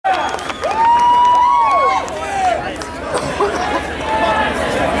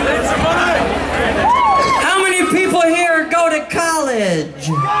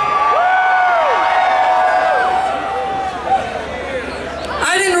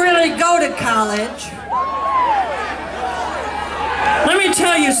to college. Let me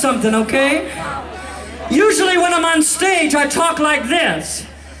tell you something, okay? Usually when I'm on stage, I talk like this.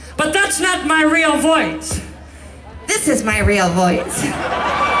 But that's not my real voice. This is my real voice.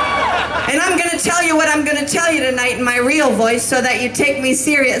 And I'm gonna tell you what I'm gonna tell you tonight in my real voice so that you take me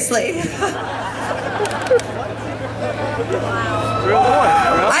seriously.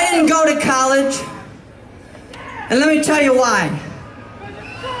 I didn't go to college. And let me tell you why.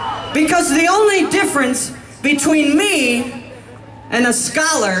 Because the only difference between me and a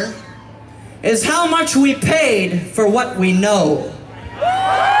scholar is how much we paid for what we know.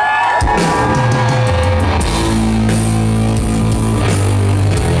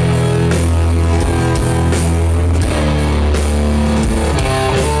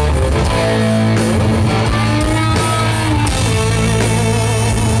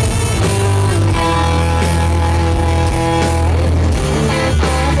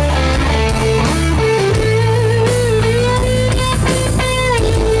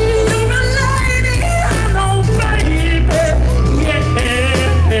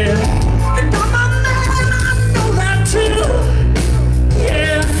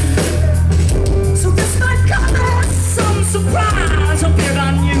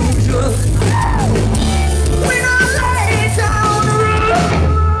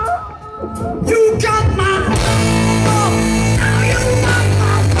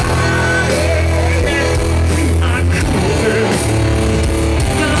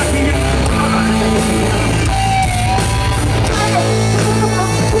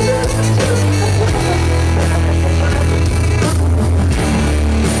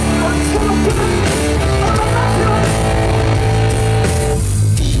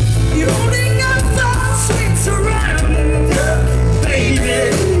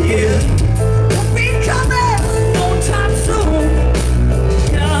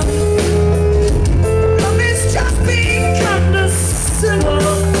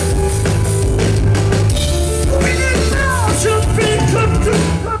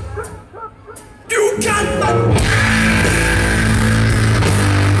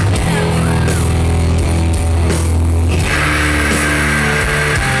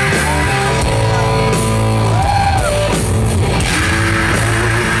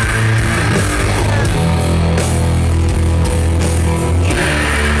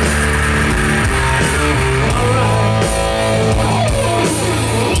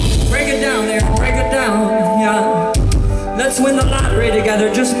 Let's win the lottery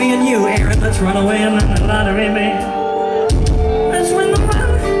together, just me and you, Aaron. Let's run away and win the lottery, baby. Let's win the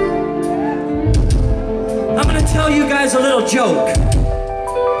lottery. I'm gonna tell you guys a little joke.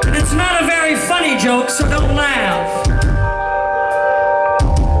 And it's not a very funny joke, so don't laugh.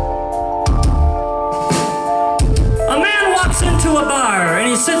 A man walks into a bar, and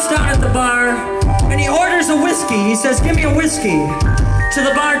he sits down at the bar, and he orders a whiskey. He says, "Give me a whiskey," to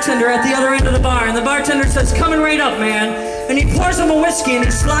the bartender at the other end of the bar, and the bartender says, "Coming right up, man." And he pours him a whiskey and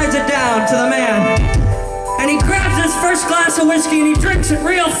he slides it down to the man. And he grabs his first glass of whiskey and he drinks it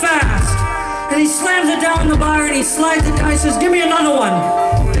real fast. And he slams it down in the bar and he slides it down. He says, "Give me another one."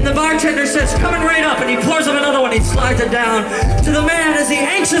 And the bartender says, "Coming right up," and he pours him another one. He slides it down to the man as he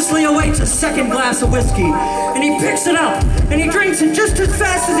anxiously awaits a second glass of whiskey. And he picks it up and he drinks it just as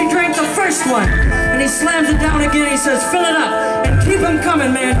fast as he drank the first one. And he slams it down again. He says, "Fill it up and keep him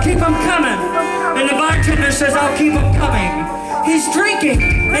coming, man, keep him coming." And the bartender says, "I'll keep him coming." He's drinking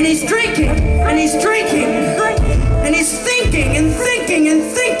and he's drinking and he's drinking and he's thinking and thinking and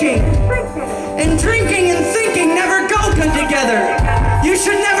thinking. And drinking and thinking never go good together. You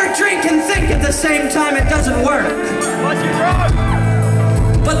should never drink and think at the same time. It doesn't work.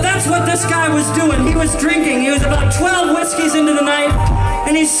 But that's what this guy was doing. He was drinking. He was about 12 whiskeys into the night,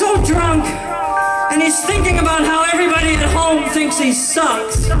 and he's so drunk, and he's thinking about how everybody at home thinks he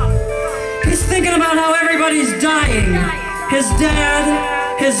sucks. He's thinking about how everybody's dying. His dad,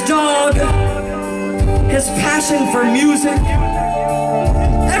 his dog, his passion for music.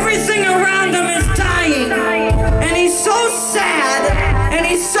 Everything around him is dying. And he's so sad, and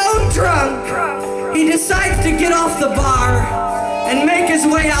he's so drunk, he decides to get off the bar and make his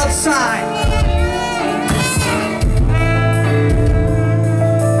way outside.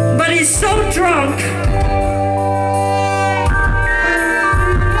 But he's so drunk,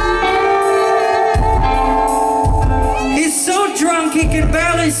 he can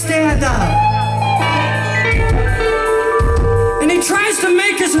barely stand up. And he tries to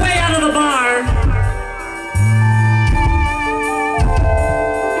make his way out of the bar.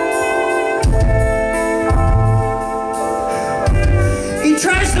 He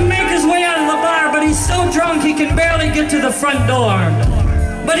tries to make his way out of the bar, but he's so drunk he can barely get to the front door.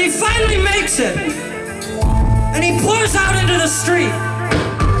 But he finally makes it. And he pours out into the street.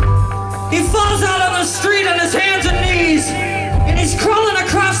 He falls out on the street on his hands and knees. And he's crawling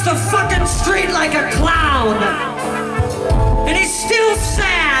across the fucking street like a clown. And he's still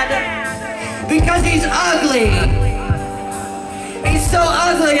sad because he's ugly. He's so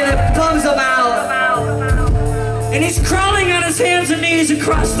ugly and it bums him out. And he's crawling on his hands and knees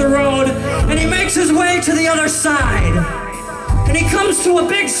across the road, and he makes his way to the other side. And he comes to a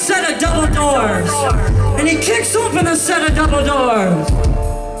big set of double doors, and he kicks open a set of double doors.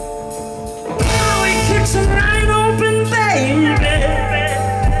 Oh, he kicks them right open, baby.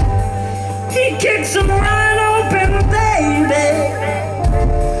 He kicks them right open, baby.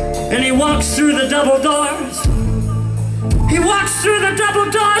 And he walks through the double doors. He walks through the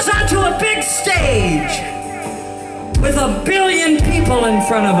double doors onto a big stage with 1 billion people in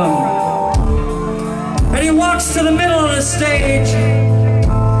front of him. And he walks to the middle of the stage,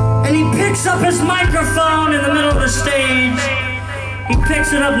 and he picks up his microphone in the middle of the stage. He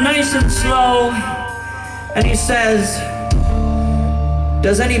picks it up nice and slow, and he says,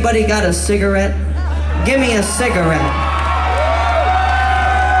 "Does anybody got a cigarette? Give me a cigarette.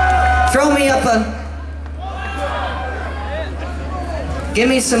 Throw me up a... Give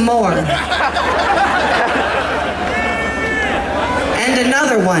me some more. And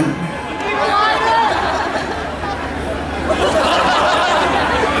another one.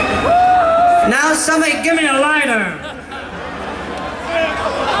 Now somebody give me a lighter."